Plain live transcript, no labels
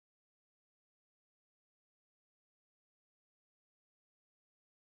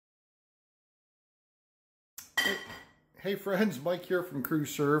Hey friends, Mike here from Crew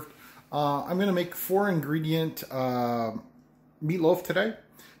Served. I'm going to make 4-ingredient meatloaf today.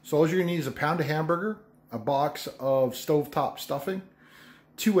 So all you're going to need is a pound of hamburger, a box of stovetop stuffing,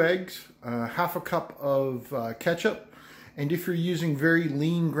 2 eggs, half a cup of ketchup, and if you're using very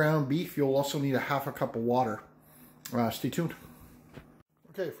lean ground beef, you'll also need a half a cup of water. Stay tuned.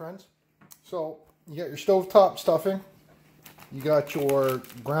 Okay friends, so you got your stovetop stuffing, you got your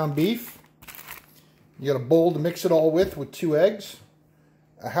ground beef, you got a bowl to mix it all with 2 eggs,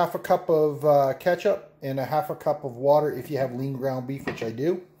 a half a cup of ketchup, and a half a cup of water if you have lean ground beef, which I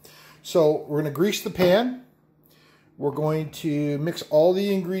do. So we're going to grease the pan. We're going to mix all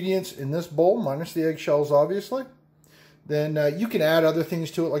the ingredients in this bowl, minus the eggshells, obviously. Then you can add other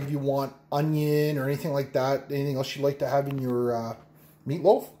things to it, like if you want onion or anything like that, anything else you'd like to have in your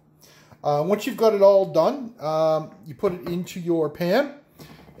meatloaf. Once you've got it all done, you put it into your pan.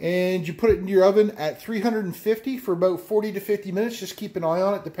 And you put it into your oven at 350 for about 40 to 50 minutes. Just keep an eye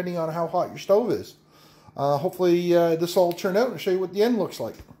on it depending on how hot your stove is. Hopefully this will all turn out and show you what the end looks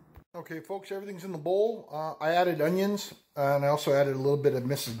like. Okay folks, everything's in the bowl. I added onions and I also added a little bit of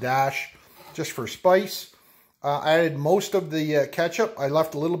Mrs. Dash just for spice. I added most of the ketchup. I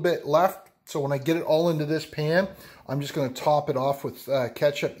left a little bit left. So when I get it all into this pan, I'm just going to top it off with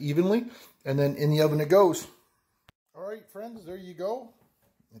ketchup evenly. And then in the oven it goes. All right friends, there you go.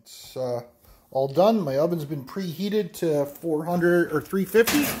 It's all done. My oven's been preheated to 400 or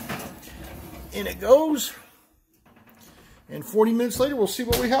 350. In it goes. And 40 minutes later, we'll see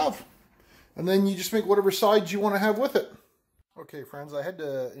what we have. And then you just make whatever sides you want to have with it. Okay, friends, I had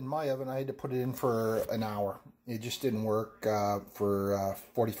to, in my oven, I had to put it in for an hour. It just didn't work for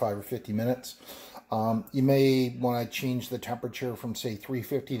 45 or 50 minutes. You may want to change the temperature from, say,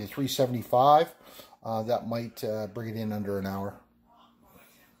 350 to 375. That might bring it in under an hour.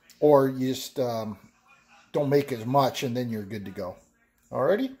 Or you just don't make as much and then you're good to go.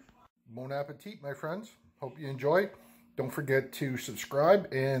 Alrighty? Bon appetit, my friends. Hope you enjoy. Don't forget to subscribe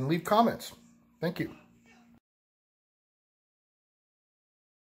and leave comments. Thank you.